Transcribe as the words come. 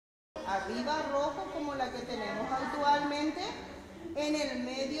arriba rojo como la que tenemos actualmente, en el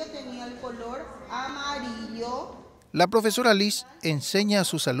medio tenía el color amarillo. La profesora Liz enseña a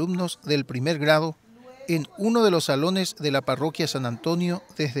sus alumnos del primer grado en uno de los salones de la parroquia San Antonio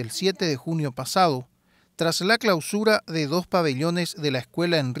desde el 7 de junio pasado, tras la clausura de 2 pabellones de la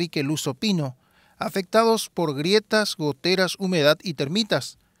escuela Enrique Luzo Pinho, afectados por grietas, goteras, humedad y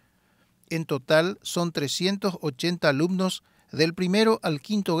termitas. En total son 380 alumnos del primero al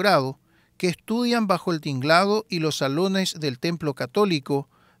quinto grado que estudian bajo el tinglado y los salones del templo católico,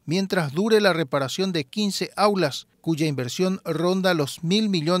 mientras dure la reparación de 15 aulas, cuya inversión ronda los 1.000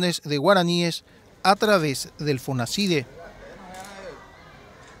 millones de guaraníes a través del FONACIDE.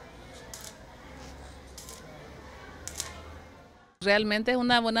 Realmente es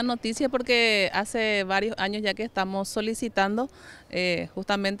una buena noticia porque hace varios años ya que estamos solicitando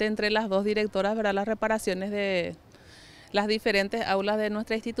justamente entre las dos directoras, ¿verdad?, las reparaciones de las diferentes aulas de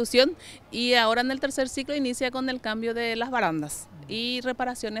nuestra institución, y ahora en el tercer ciclo inicia con el cambio de las barandas y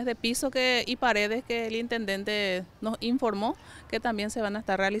reparaciones de piso y paredes que el intendente nos informó que también se van a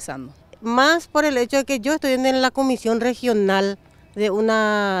estar realizando. Más por el hecho de que yo estoy en la comisión regional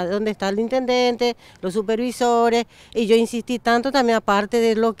donde está el intendente, los supervisores, y yo insistí tanto también, aparte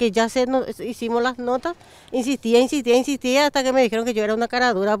de lo que ya hicimos las notas, insistía hasta que me dijeron que yo era una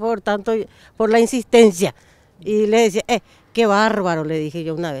cara dura por la insistencia. Y le decía, qué bárbaro, le dije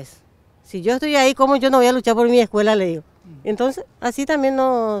yo una vez. Si yo estoy ahí, ¿cómo yo no voy a luchar por mi escuela?, le digo. Entonces, así también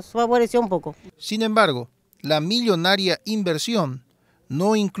nos favoreció un poco. Sin embargo, la millonaria inversión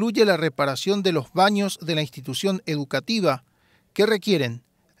no incluye la reparación de los baños de la institución educativa, que requieren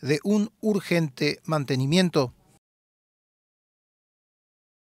de un urgente mantenimiento.